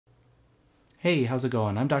Hey, how's it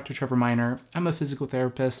going? I'm Dr. Trevor Miner. I'm a physical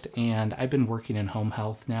therapist and I've been working in home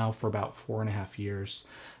health now for about 4.5 years.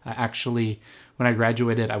 Actually, when I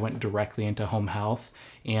graduated, I went directly into home health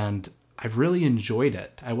and I've really enjoyed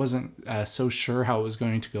it. I wasn't so sure how it was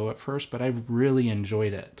going to go at first, but I've really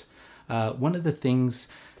enjoyed it. One of the things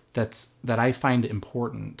that I find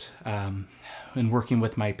important in working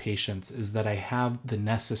with my patients is that I have the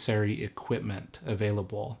necessary equipment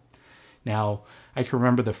available. Now, I can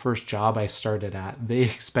remember the first job I started at, they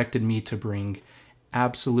expected me to bring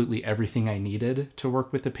absolutely everything I needed to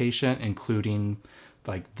work with the patient, including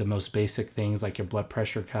like the most basic things like your blood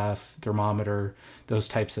pressure cuff, thermometer, those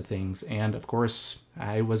types of things. And of course,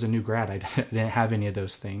 I was a new grad. I didn't have any of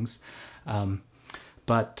those things.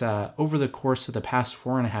 But over the course of the past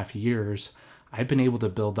 4.5 years, I've been able to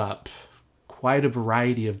build up quite a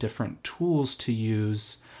variety of different tools to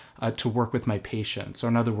use to work with my patients. So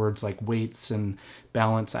in other words, like weights and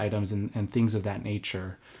balance items and things of that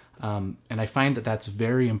nature. And I find that that's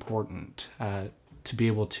very important to be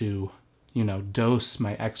able to, dose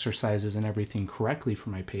my exercises and everything correctly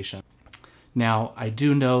for my patient. Now, I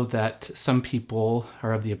do know that some people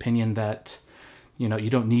are of the opinion that, you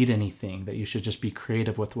don't need anything, that you should just be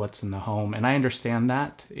creative with what's in the home. And I understand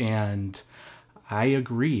that. And I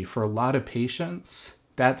agree. For a lot of patients,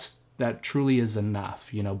 that truly is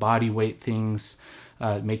enough. Body weight things,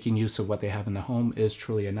 making use of what they have in the home is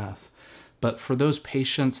truly enough. But for those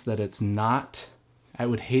patients that it's not, I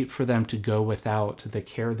would hate for them to go without the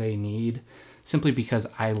care they need simply because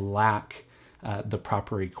I lack the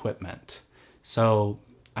proper equipment. So,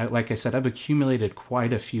 like I said, I've accumulated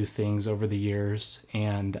quite a few things over the years,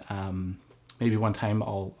 and maybe one time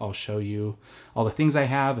I'll show you all the things I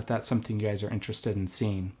have if that's something you guys are interested in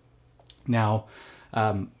seeing. Now,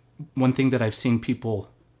 one thing that I've seen people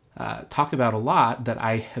talk about a lot that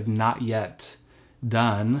I have not yet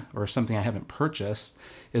done, or something I haven't purchased,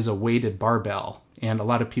 is a weighted barbell. And a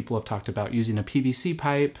lot of people have talked about using a PVC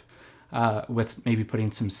pipe with maybe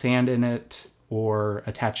putting some sand in it or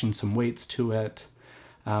attaching some weights to it.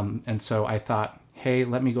 And so I thought, hey,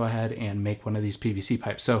 let me go ahead and make one of these PVC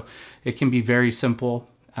pipes. So it can be very simple.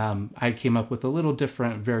 I came up with a little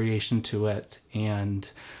different variation to it, and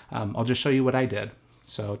I'll just show you what I did.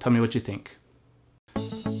 So tell me what you think.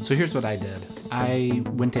 So here's what I did. I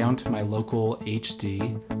went down to my local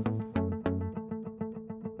HD.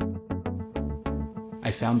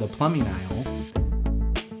 I found the plumbing aisle.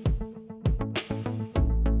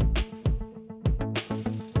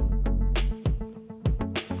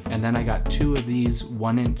 And then I got 2 of these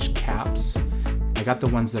 1-inch caps. I got the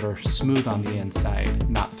ones that are smooth on the inside,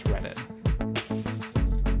 not threaded.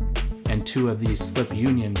 And 2 of these slip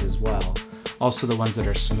unions as well. Also the ones that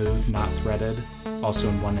are smooth, not threaded, also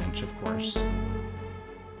in 1 inch, of course.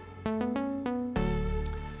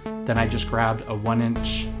 Then I just grabbed a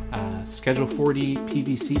 1-inch Schedule 40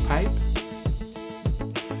 PVC pipe.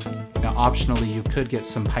 Now optionally, you could get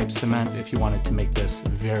some pipe cement if you wanted to make this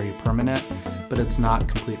very permanent, but it's not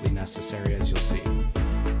completely necessary, as you'll see.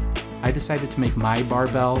 I decided to make my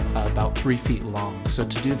barbell about 3 feet long. So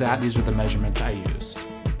to do that, these are the measurements I used.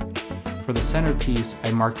 For the centerpiece,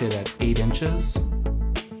 I marked it at 8 inches.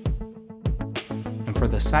 And for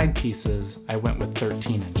the side pieces, I went with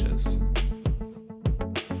 13 inches.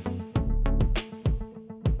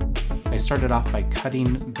 I started off by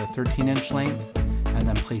cutting the 13-inch length and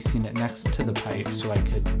then placing it next to the pipe so I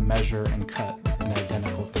could measure and cut an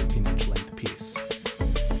identical 13-inch length piece.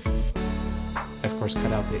 I, of course,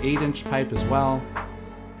 cut out the 8-inch pipe as well.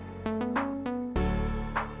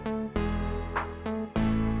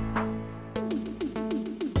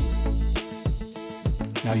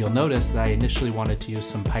 Now you'll notice that I initially wanted to use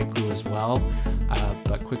some pipe glue as well,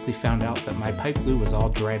 but quickly found out that my pipe glue was all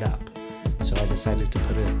dried up. So I decided to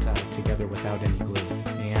put it together without any glue,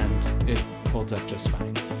 and it holds up just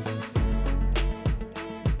fine.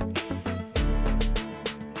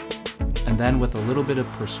 And then with a little bit of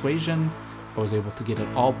persuasion, I was able to get it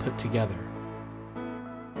all put together.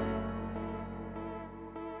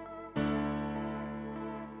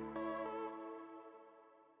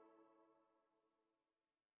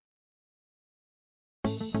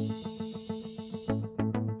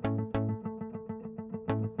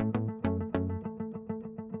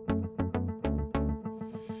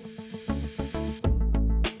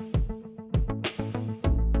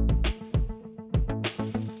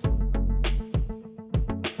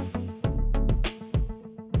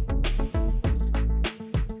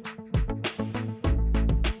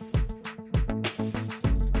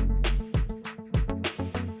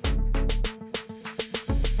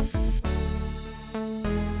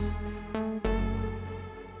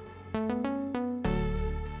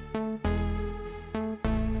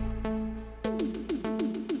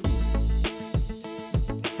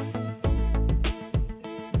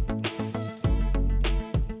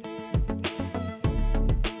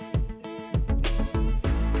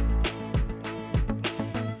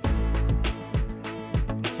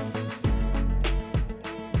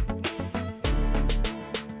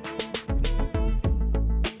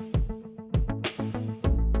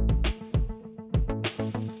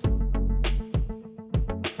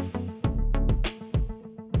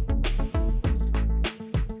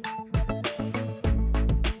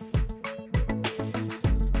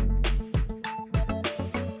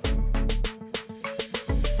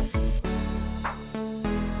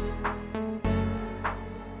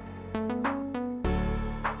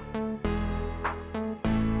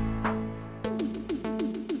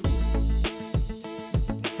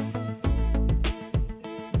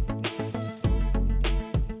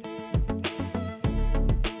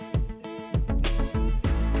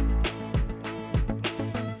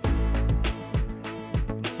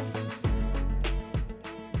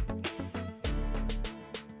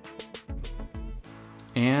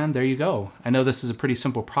 And there you go. I know this is a pretty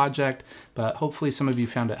simple project, but hopefully some of you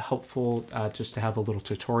found it helpful just to have a little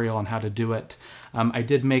tutorial on how to do it. I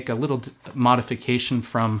did make a little modification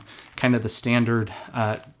from kind of the standard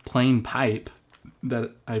plain pipe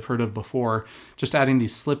that I've heard of before. Just adding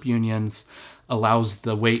these slip unions allows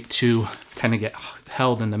the weight to kind of get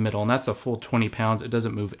held in the middle, and that's a full 20 pounds. It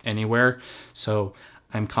doesn't move anywhere, so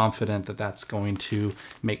I'm confident that that's going to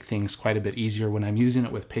make things quite a bit easier when I'm using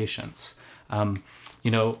it with patients. You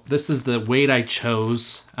know, this is the weight I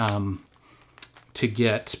chose to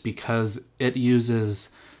get because it uses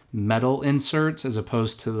metal inserts as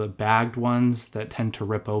opposed to the bagged ones that tend to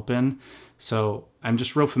rip open. So I'm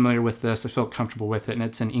just real familiar with this. I feel comfortable with it, and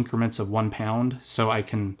it's in increments of 1 pound. So I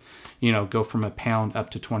can, you know, go from 1 pound up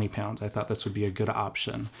to 20 pounds. I thought this would be a good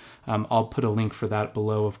option. I'll put a link for that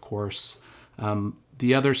below, of course.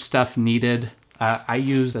 The other stuff needed, I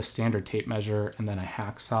use a standard tape measure and then a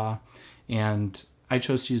hacksaw. And I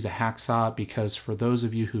chose to use a hacksaw because for those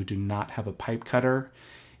of you who do not have a pipe cutter,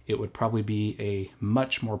 it would probably be a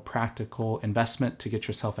much more practical investment to get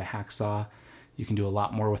yourself a hacksaw. You can do a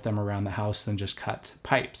lot more with them around the house than just cut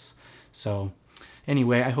pipes. So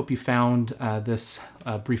anyway, I hope you found this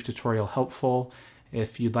brief tutorial helpful.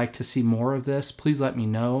 If you'd like to see more of this, please let me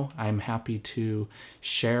know. I'm happy to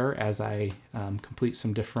share as I complete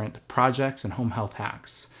some different projects and home health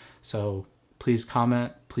hacks. So please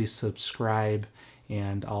comment, please subscribe,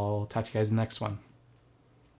 and I'll talk to you guys in the next one.